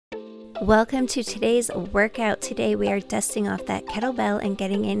Welcome to today's workout. Today we are dusting off that kettlebell and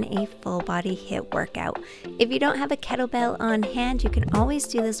getting in a full body HIIT workout. If you don't have a kettlebell on hand, you can always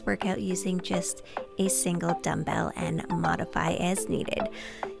do this workout using just a single dumbbell and modify as needed.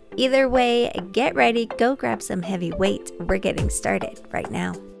 Either way, get ready, go grab some heavy weight. We're getting started right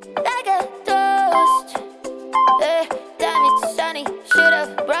now. Like a toast, damn it's sunny, should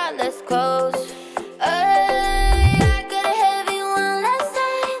have brought less clothes. I got a heavy one last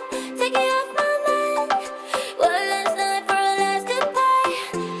time, take it off my mind. One last night for a last goodbye.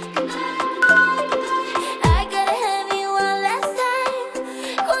 I got a heavy one last time,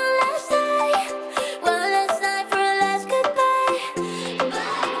 one last night, one last night for a last goodbye.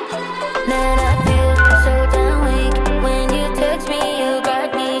 Man, I feel so damn weak when you text me, you got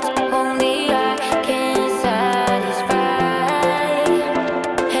me, only I can satisfy.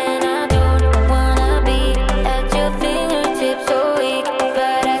 And I don't wanna be at your fingertips so weak,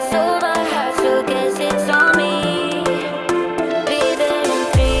 but I sold my heart, so guess it's on me. Be there in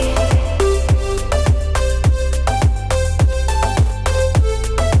 3.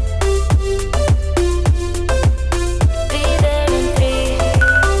 Be there in 3.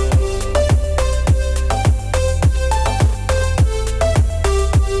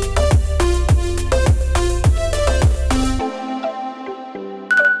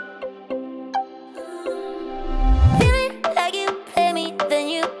 Feeling like you play me, then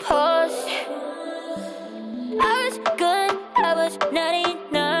you pause. I was good, I was not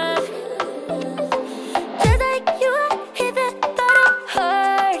enough. Just like you, I hit that thought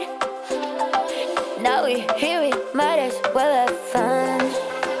hard. Now we're here, we might as well have fun.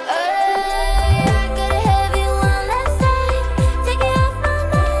 I got a heavy one last time, take it off my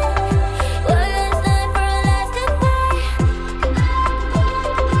mind. One last night for a last goodbye.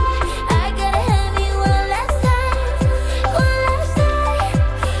 I got a heavy one last time, one last night,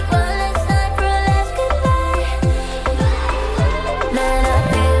 one last night for a last goodbye. Man, I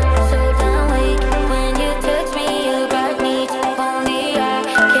feel so damn weak when you text me, you got me, only I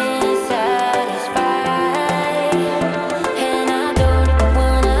can satisfy. And I don't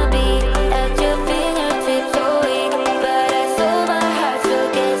wanna be at your fingertips so weak, but I sold my heart, so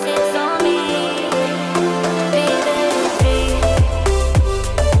guess it's on me. Be there in 3.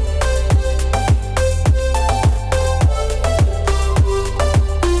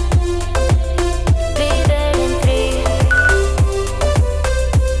 Be there in 3.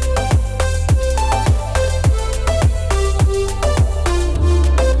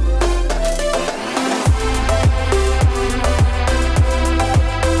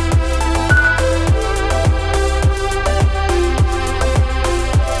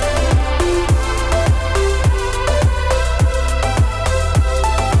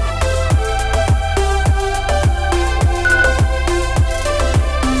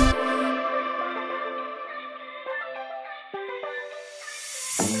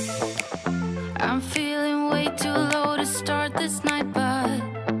 I'm feeling way too low to start this night, but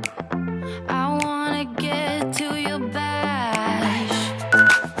I wanna get to your bash.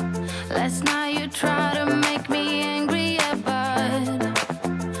 Last night you tried to make me angry, yeah,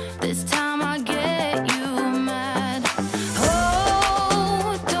 but this time I get you mad.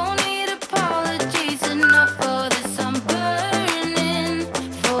 Oh, don't need apologies, enough for this, I'm burning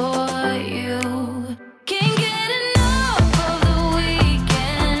for you. Can't get enough of the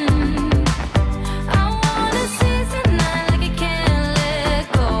weekend. I wanna seize the night like a candle.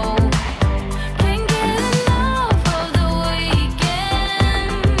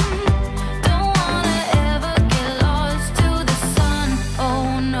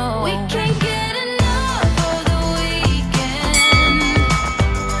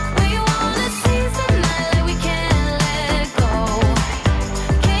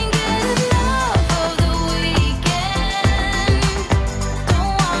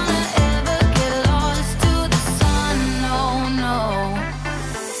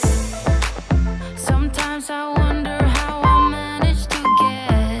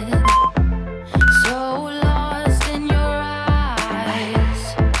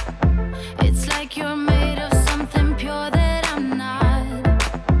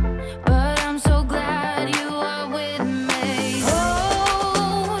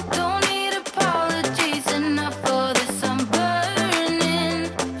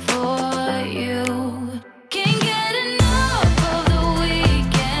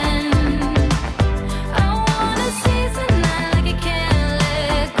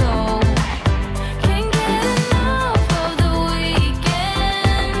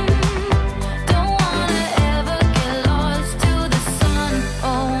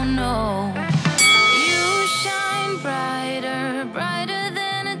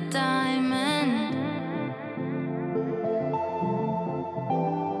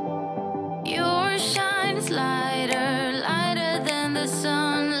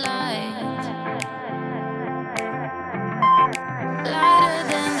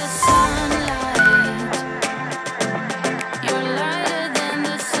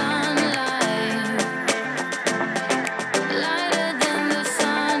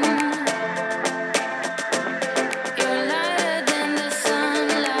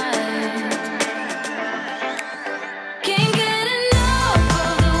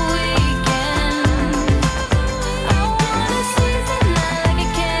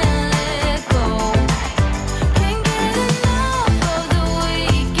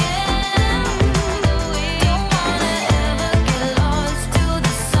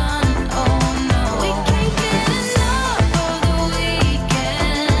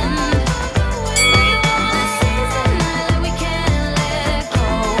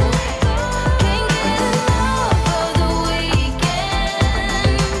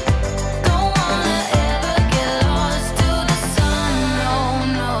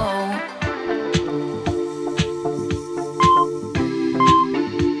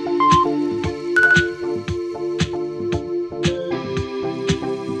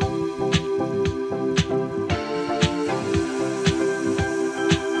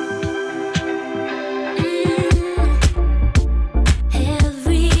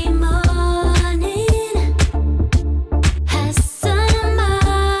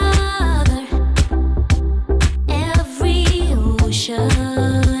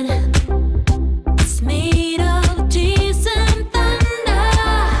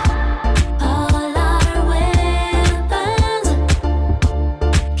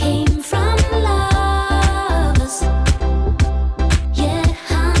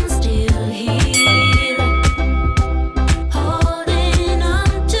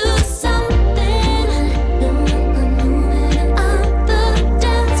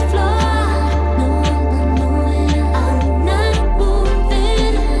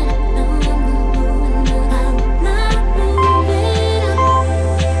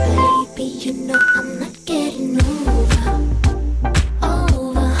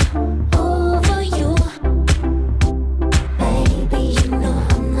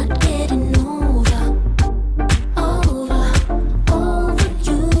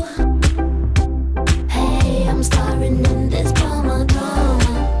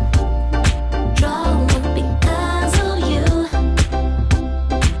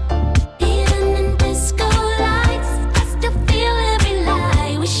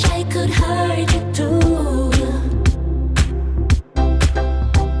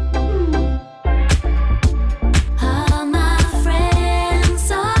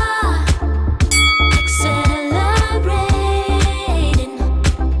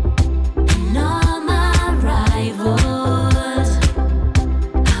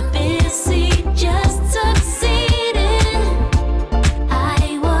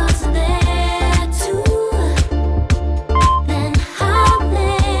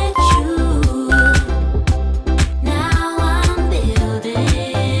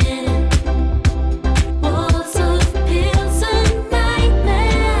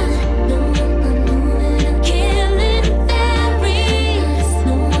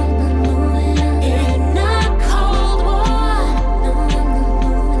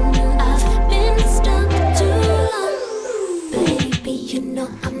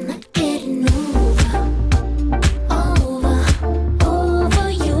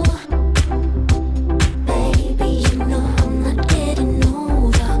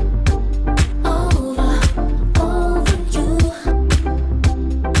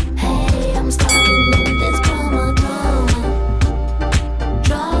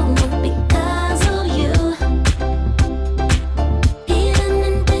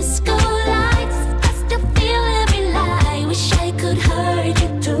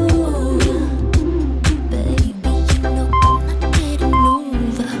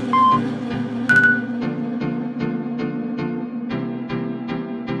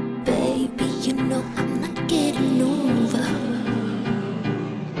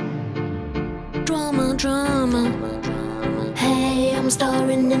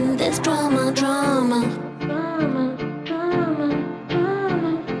 starring in this drama, drama.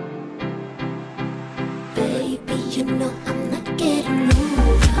 Baby, you know I'm not getting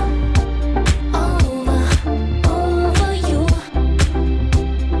over you.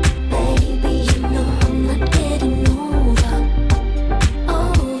 Baby, you know I'm not getting over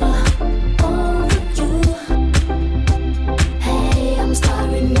you. Hey, I'm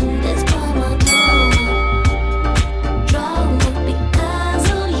starring in this drama, drama because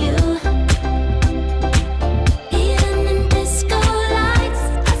of you. Even in disco lights,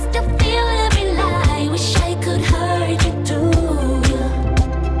 I still feel every lie. Wish I could hurt you too.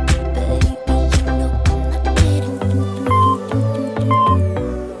 Baby, you know I'm not getting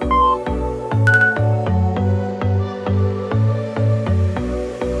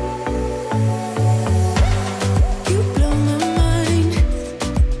You blow my mind.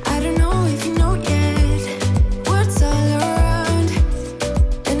 I don't know if you know yet. Words all around,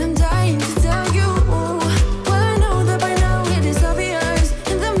 and I'm dying to tell you. Well, I know that by now it is obvious,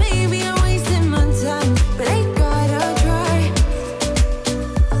 and that maybe I'm wasting my time, but I gotta try.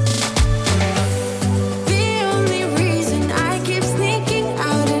 The only reason I keep sneaking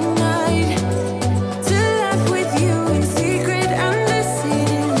out at night to laugh with you in secret under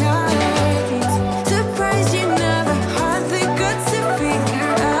city lights. Surprised you never had the guts to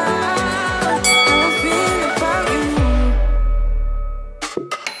figure out how I feel about you.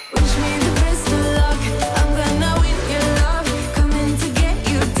 Wish me the best of luck. I'm gonna win your love. Coming to get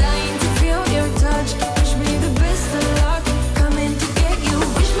you, dying to feel your touch. Wish me the best of luck. Coming to get you.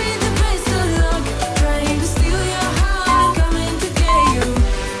 Wish me the best of luck. Trying to steal your heart. Coming to get you.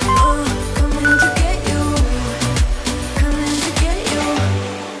 Coming to get you. Coming to get you.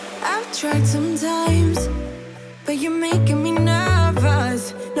 I've tried sometimes, but you're making me nervous.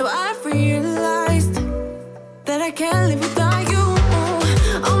 No, I've realized that I can't live without you.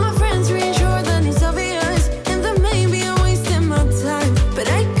 All my friends reassure that it's obvious, and that maybe I'm wasting my time, but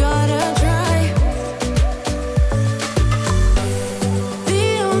I gotta try. The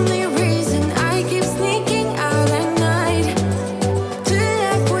only reason I keep sneaking out at night to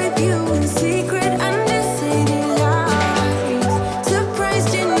laugh with you in secret under city lights.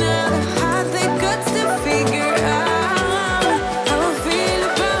 Surprised you never had the guts to figure out how I feel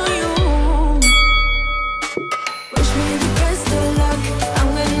about you. Wish me the best of luck. I'm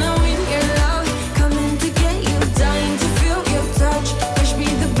gonna win your love. Coming to get you, dying to feel your touch. Wish me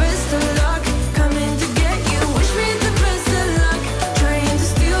the best of luck. Coming to get you. Wish me the best of luck. Trying to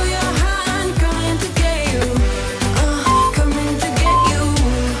steal your hand. Coming to get you. Coming to get you.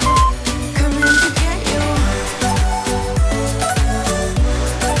 Coming to get you.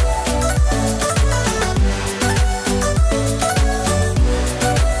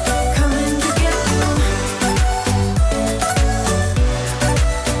 Coming to get you.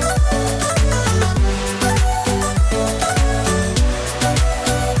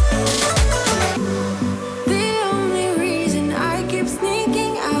 The only reason I keep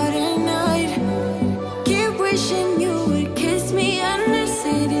sneaking out at night, keep wishing you would kiss me under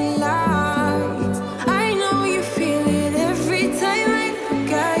city lights. I know you feel it every time I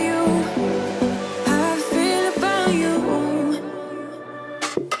look at you. How I feel about you.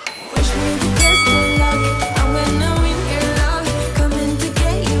 Wish me the best of luck. I'm gonna win your love. Coming to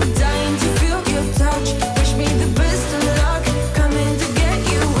get you, dying to feel your touch. Wish me the best of luck. Coming to get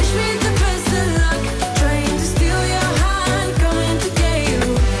you. Wish me the best of luck. Trying to steal your hand. Coming to get you.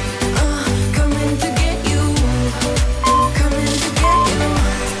 Coming to get you. Coming to get you.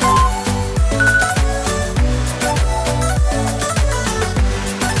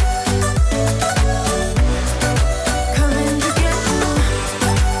 Coming to get you.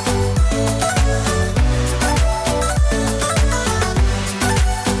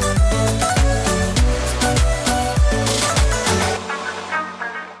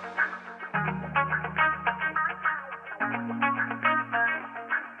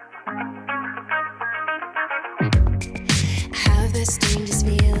 I have this strangest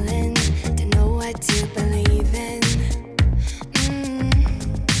feeling, don't know what to believe in.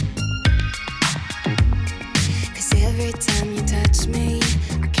 'Cause every time you touch me,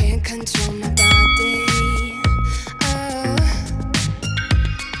 I can't control my body. Oh,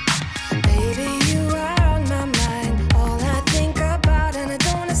 baby, you are on my mind. All I think about, and I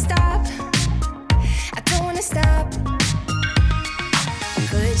don't wanna stop. I don't wanna stop.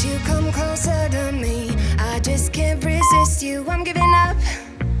 Could you come closer to me? I just can't resist you. I'm giving up.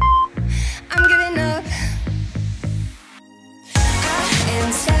 I'm giving up. I am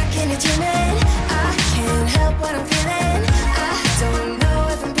stuck in a dreaming. I can't help what I'm feeling. I don't know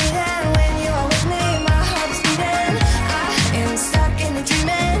if I'm breathing when you are with me. My heart is beating. I am stuck in a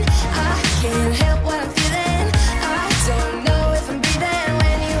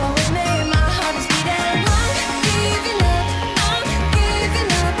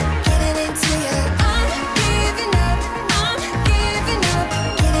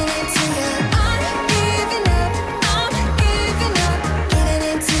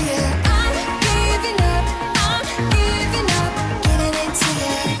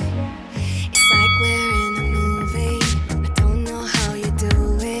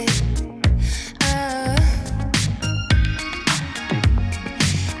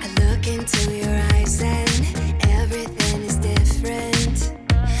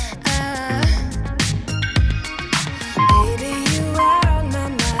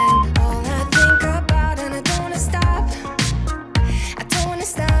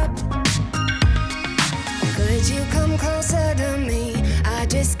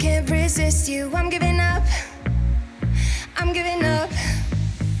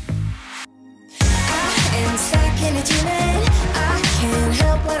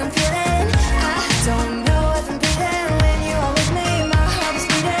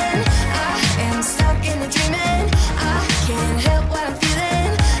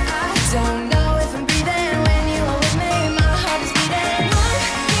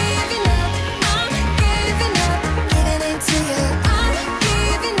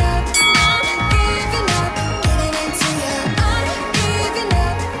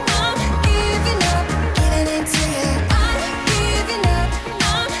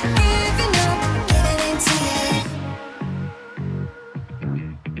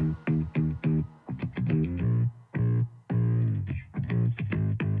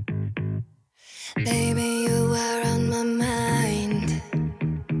Baby, you are on my mind.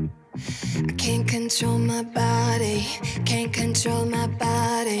 I can't control my body, can't control my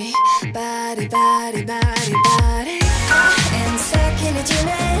body. Body, body, body, body. I am stuck in a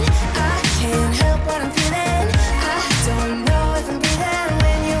dreaming. I can't help what I'm feeling. I don't know if I'm breathing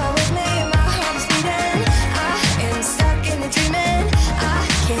when you are with me. My heart is beating. I am stuck in a dreaming. I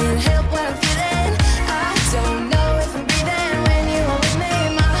can't help what I'm feeling. I don't know if I'm breathing when you are with me.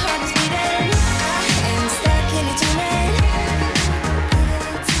 My heart is beating. I am stuck in a dreaming.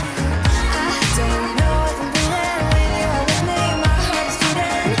 I don't know if I'm breathing when you are with me. My heart is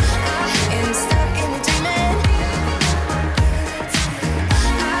beating. I am stuck in a dreaming.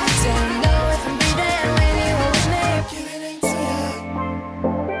 I don't know if I'm breathing when you are with me.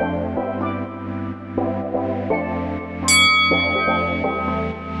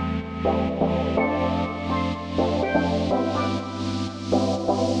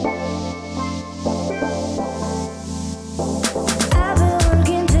 I've been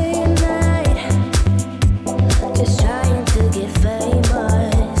working day and night, just trying to get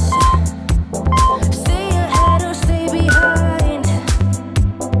famous. Stay ahead or stay behind.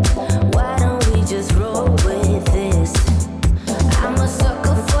 Why don't we just roll with this? I'm a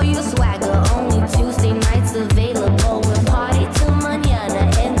sucker for your swagger. Only Tuesday nights available. We'll party till mañana,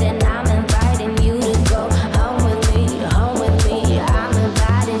 and then I'm inviting you to go home with me, home with me. I'm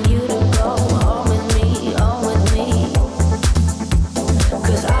inviting you to go home with me, home with me.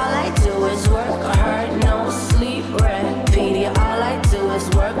 'Cause all I do is work hard, no sleep, repeat. Yeah, all I do is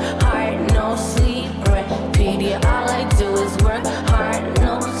work hard, no sleep, repeat. Yeah, all I do is work hard,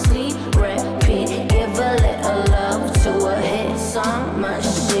 no sleep, repeat. Give a little love to a hit song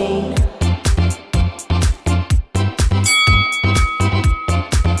machine.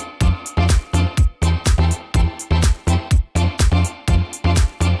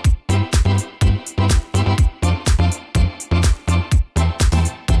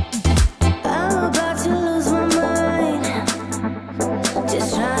 I'm about to lose my mind,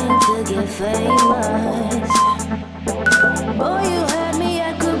 just trying to get famous. Boy, you had me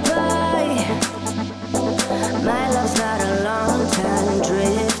at goodbye. My love's not a long time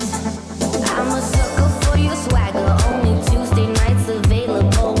drift. I'm a sucker for your swagger. Only Tuesday nights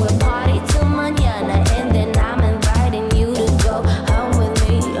available. We'll party till mañana, and then I'm inviting you to go home with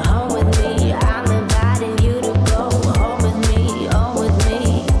me, home with me. I'm inviting you to go home with me, home with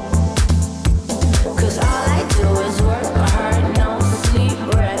me. 'Cause all I do is work hard, no sleep,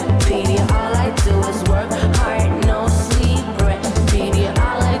 repeat. Yeah, all I do is work hard, no sleep, repeat. Yeah,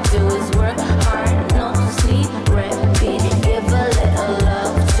 all I do is work hard, no sleep, repeat. Give a little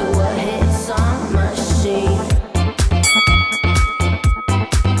love to a hit song machine.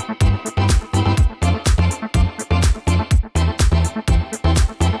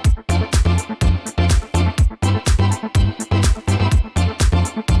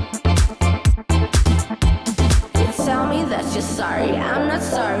 You tell me that you're sorry, I'm not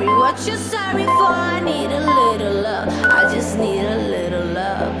sorry. What you're sorry for? I need a little love. I just need a little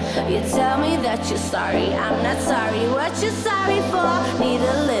love. You tell me that you're sorry, I'm not sorry. What you're sorry for? Need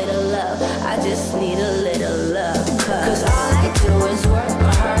a little love. I just need a little love. 'Cause all I do is work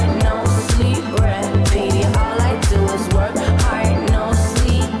hard, no sleep, repeat. Yeah, all I do is work hard, no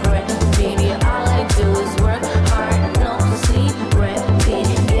sleep, repeat. Yeah, all I do is work hard, no sleep, repeat.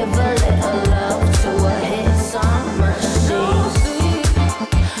 Give a little love to a hit song machine. No sleep,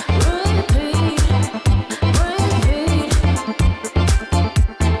 repeat, repeat.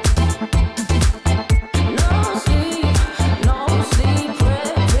 No sleep, no sleep.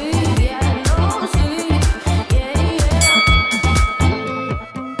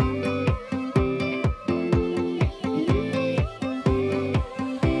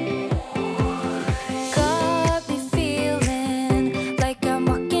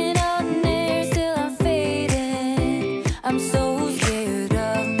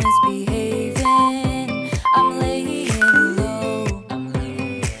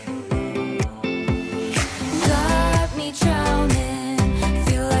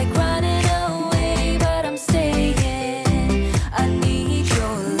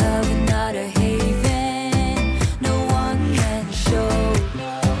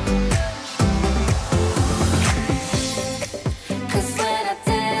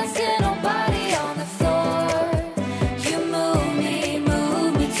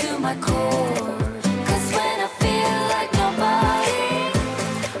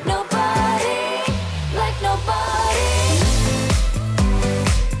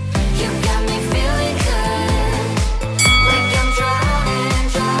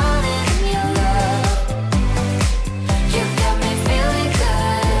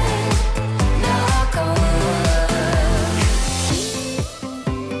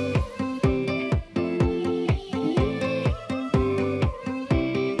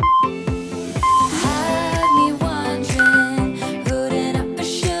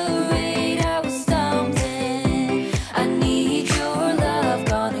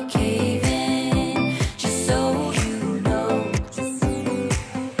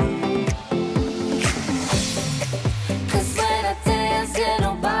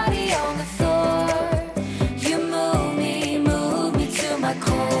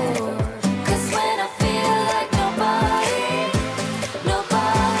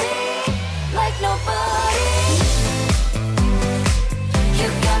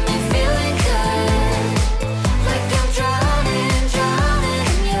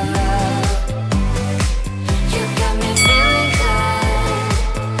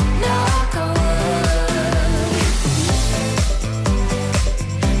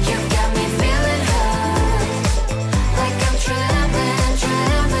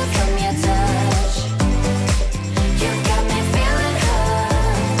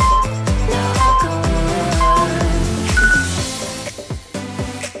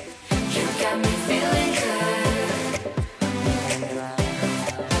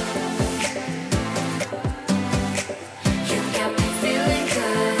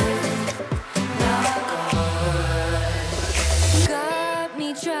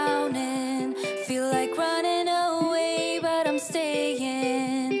 drowning. Feel like running away, but I'm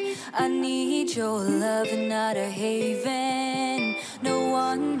staying. I need your love and not a haven. No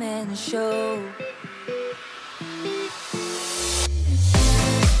one-man show.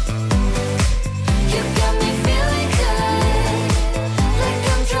 You got me feeling good, like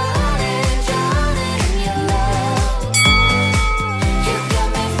I'm drowning, drowning in your love. You got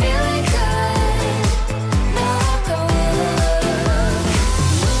me feeling good, knock on wood.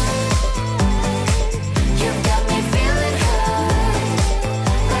 You got me feeling good,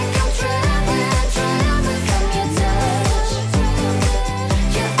 like I'm drowning, drowning from your touch.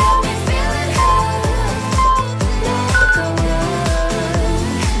 You got me feeling good, knock on wood.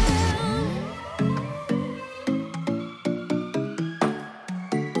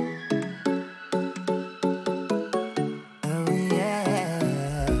 Oh yeah.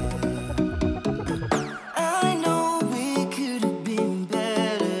 I know we could have been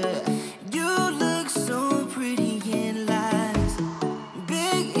better. You look so pretty in lies.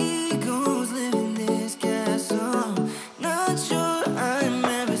 Big egos live in this castle. Not sure I'm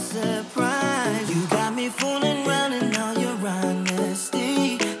ever surprised. You got me fooling round in all your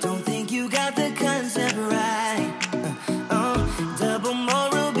honesty. Don't think you got the concept right. Double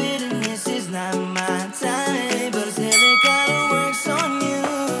moral bitterness is not my type, but still it kinda works on you.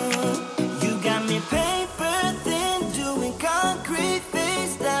 You got me paper thin, doing concrete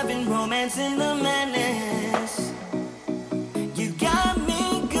face, diving romance in the madness. You got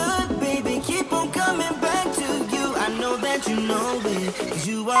me good, baby, keep on coming back to you. I know that you know it, 'cause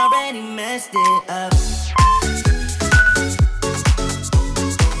you already messed it up.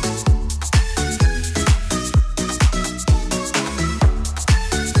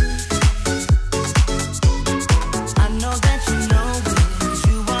 I know that you know it, 'cause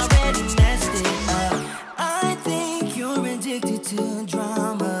you already messed it up. I think you're addicted to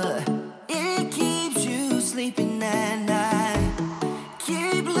drama. It keeps you sleeping at night.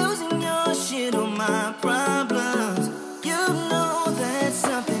 Keep losing your shit on my problems. You know that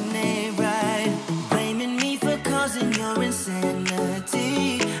something ain't right. Blaming me for causing your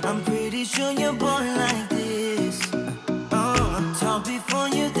insanity. I'm pretty sure you're born like this. Talk before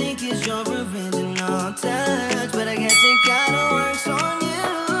you think it's your original touch, but I guess it kinda works on you.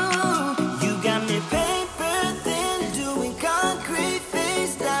 You got me paper thin, doing concrete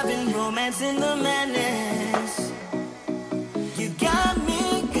face, diving romance in the madness. You got me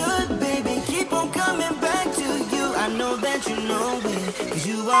good, baby, keep on coming back to you. I know that you know it, 'cause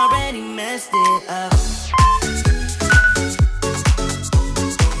you already messed it up.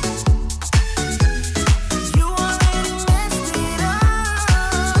 You already messed it up.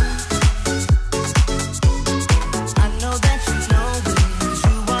 I know that you know it, 'cause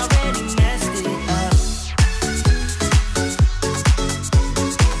you already messed it up.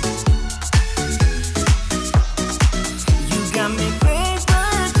 You got me paper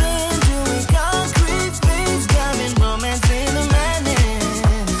thin, doing concrete face, diving romance in the madness.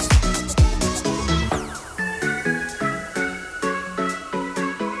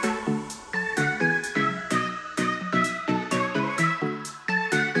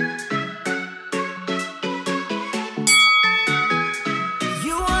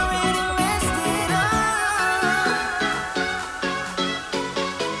 You already messed it up.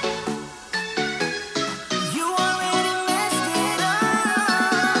 You already messed it up.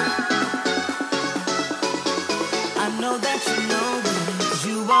 I know that you know it, 'cause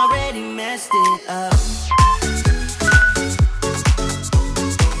you already messed it up.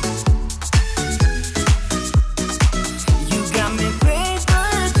 You got me paper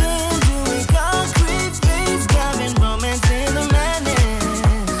thin, doing concrete face, diving romance in the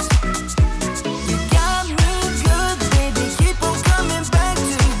madness. You got me good, baby, keep on coming back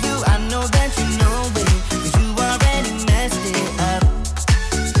to you. I know that you know it, 'cause you already messed it up.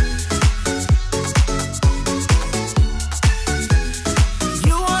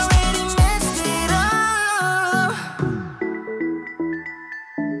 You already messed it up.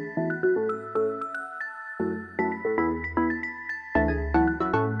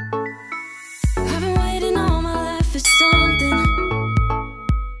 I've been waiting all my life for something.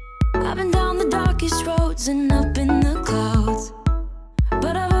 I've been down the darkest roads and up in the clouds,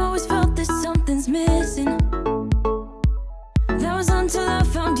 but I've always felt that something's missing. That was until I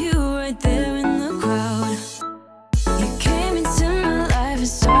found you right there in the crowd. You came into my life and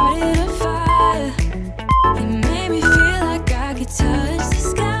started a fire. You made me feel like I could touch the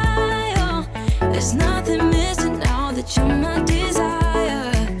sky. Oh, there's nothing missing now that you're my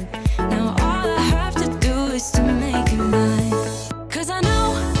desire. Now all I have to do is to make you mine. 'Cause I know,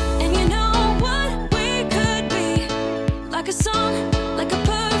 and you know what we could be. Like a song, like a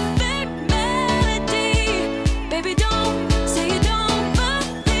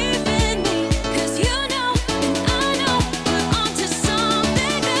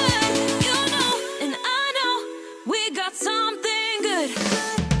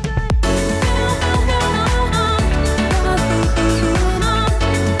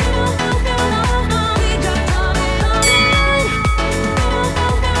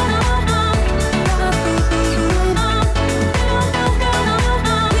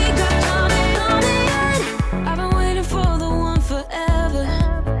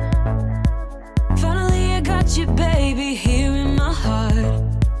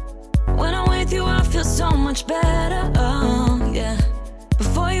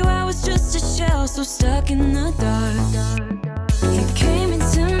so stuck in the dark. You came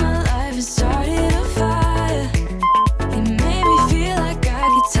into my life and started a fire. You made me feel like I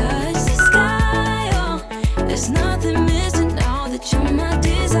could touch the sky. Oh, there's nothing missing now that you're my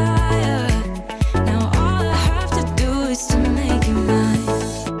desire. Now all I have to do is to make you mine.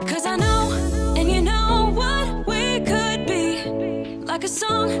 'Cause I know, and you know what we could be. Like a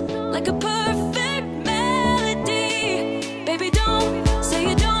song, like a perfect melody. Baby, don't say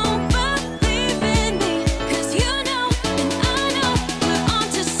you don't believe in me. 'Cause you know, and I know, we're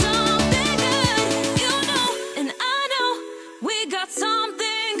onto something good. You know, and I know, we got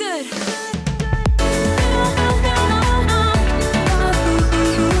something good.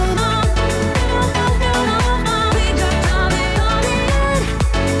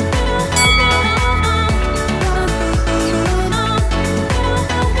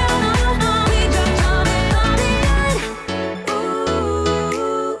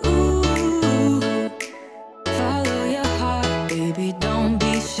 Follow your heart, baby, don't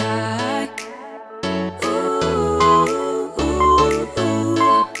be shy.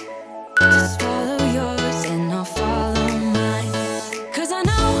 Just follow yours and I'll follow mine. 'Cause I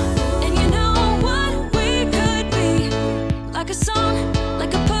know, and you know what we could be. Like a song,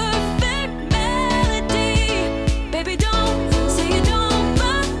 like a perfect melody. Baby, don't say you don't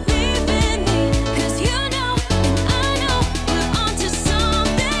believe in me. 'Cause you know, and I know, we're onto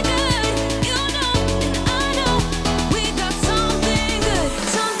something good. You know, and I know, we got something good.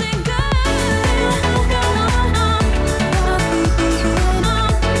 Something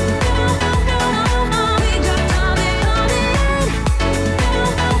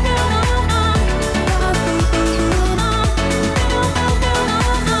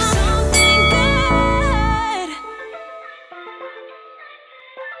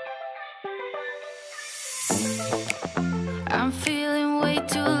I'm feeling way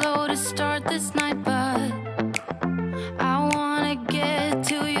too low to start this night, but I wanna get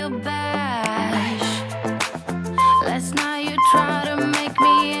to your bash. Last night you tried to make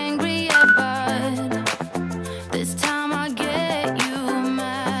me angry, yeah, but this time I get you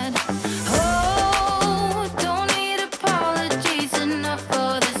mad. Oh, don't need apologies, enough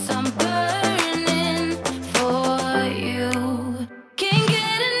for this. I'm burning for you. Can't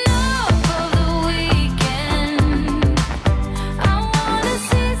get enough of the weekend. I wanna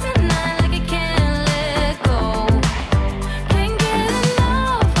seize the night like a candle.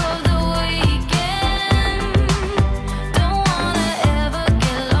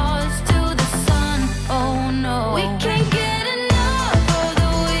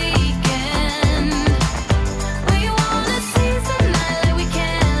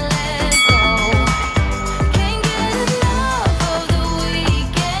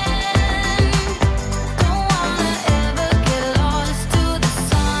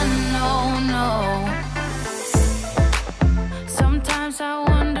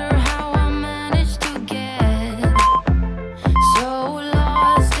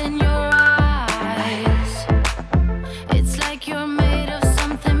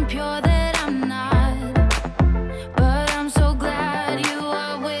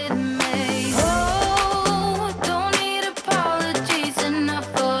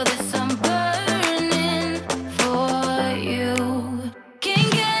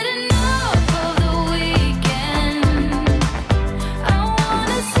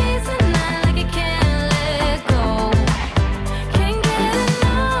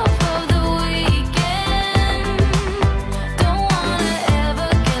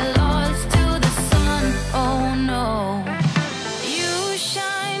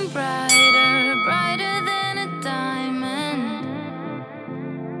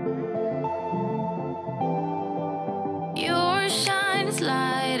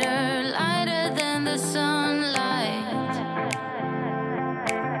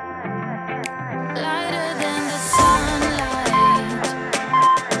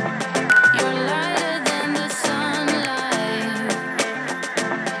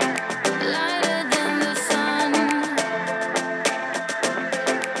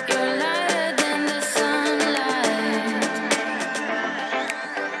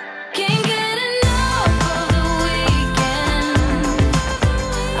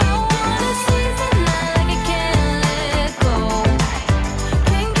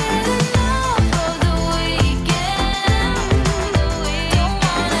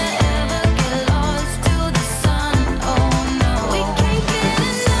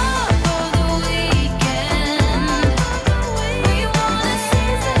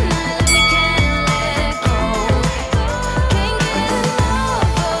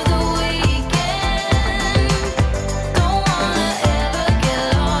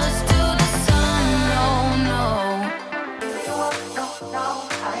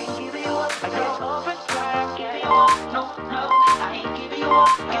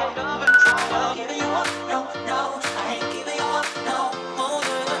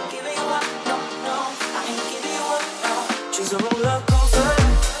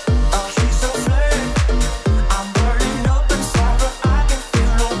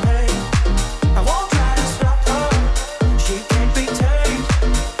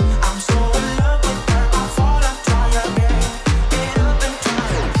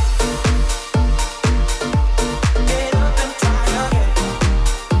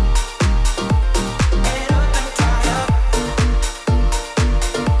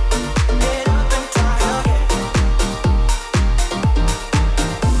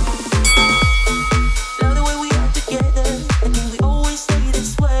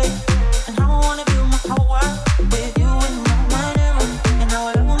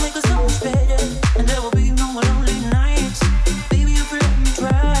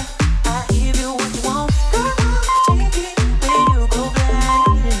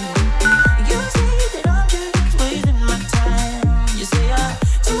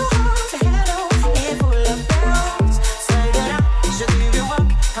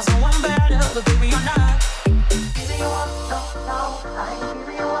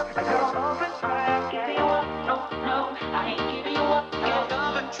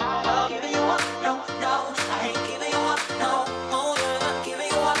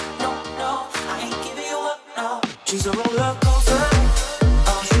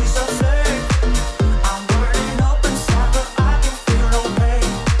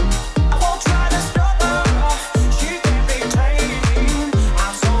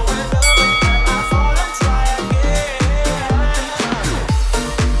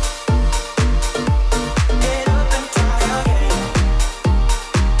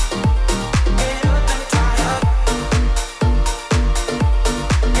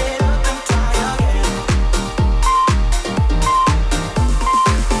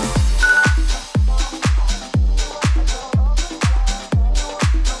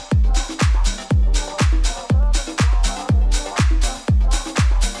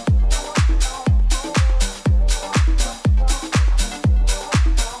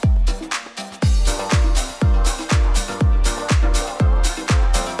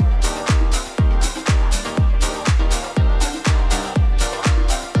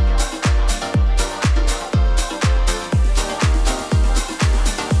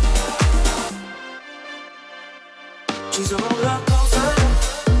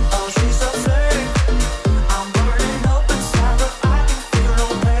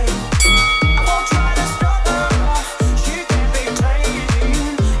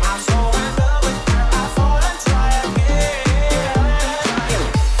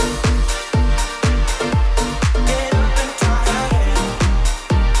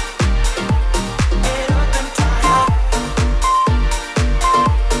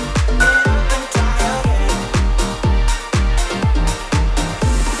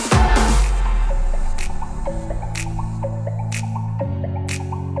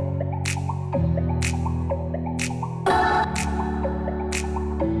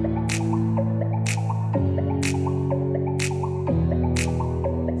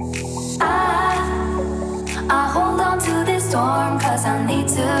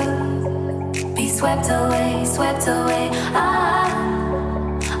 swept away, swept away.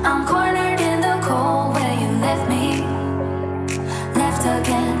 I'm cornered in the cold where you left me. Left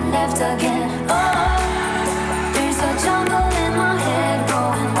again, left again. Oh, there's a jungle in my head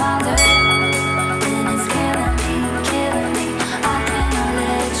growing wilder, and it's killing me, killing me. I cannot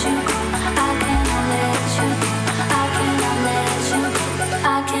let you go, I cannot let you go, I cannot let you go,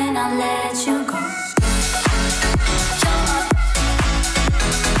 I cannot let you go.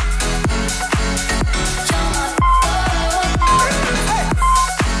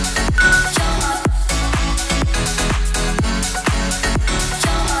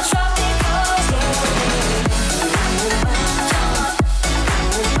 Tropical.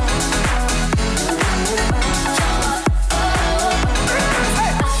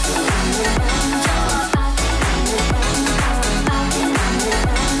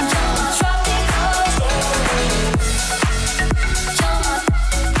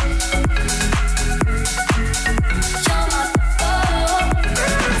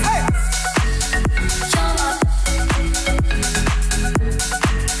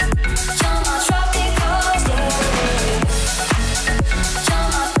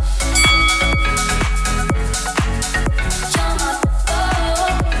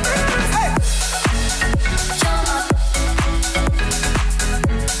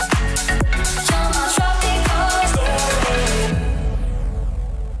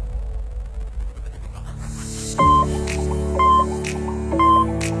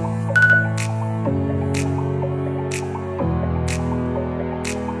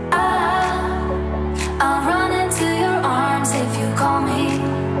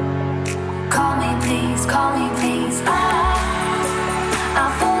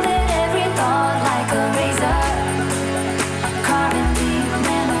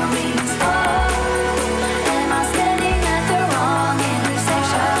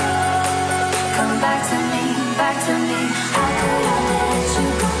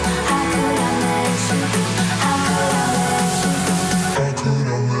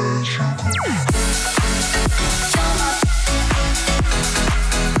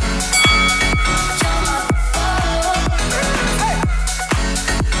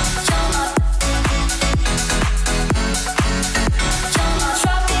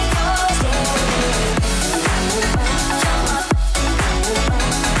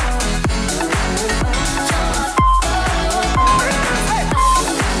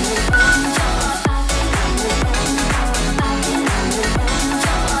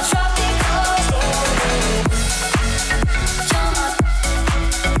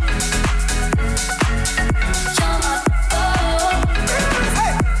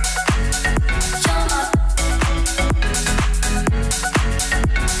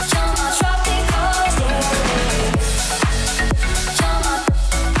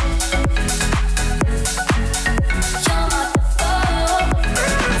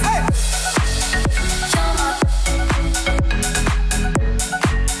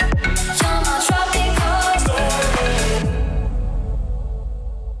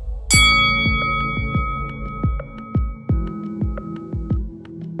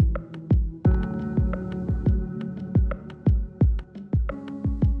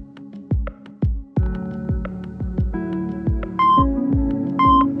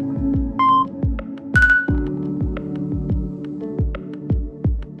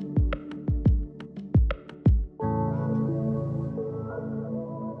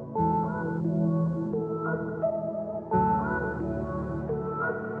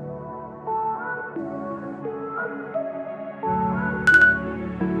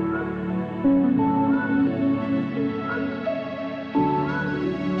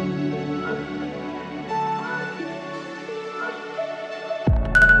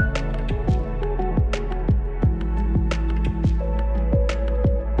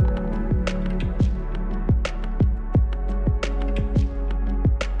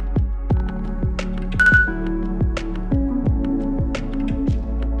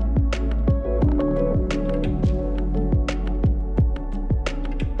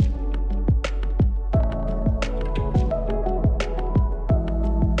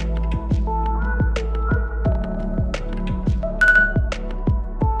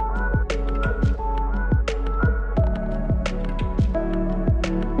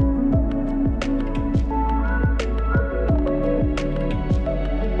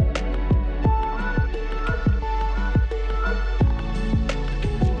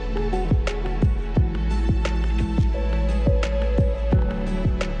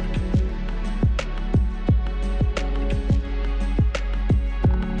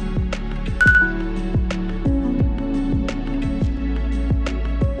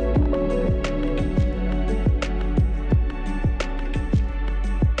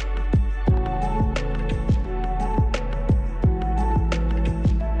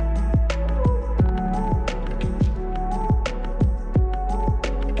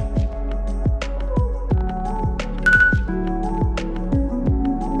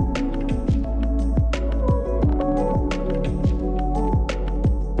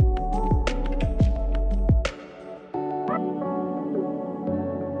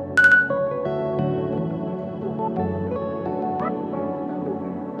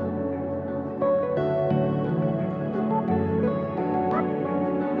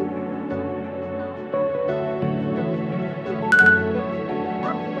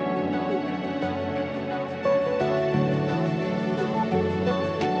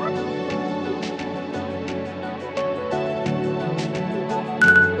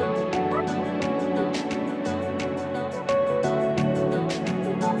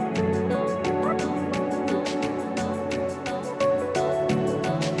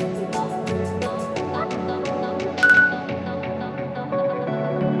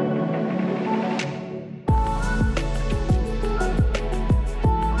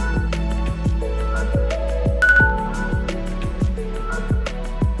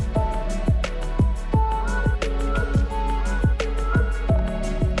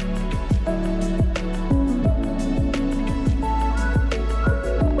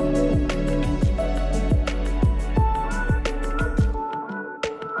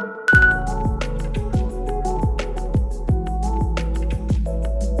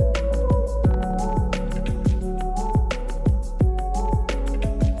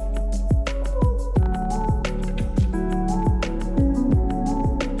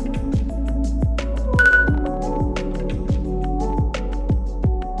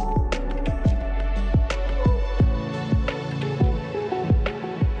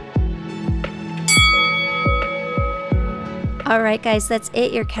 Alright guys, that's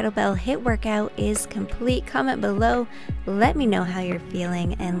it. Your kettlebell HIIT workout is complete. Comment below, let me know how you're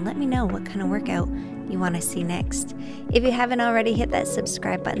feeling, and let me know what kind of workout you want to see next. If you haven't already, hit that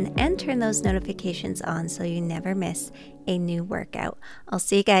subscribe button and turn those notifications on so you never miss a new workout. I'll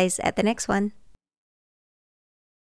see you guys at the next one.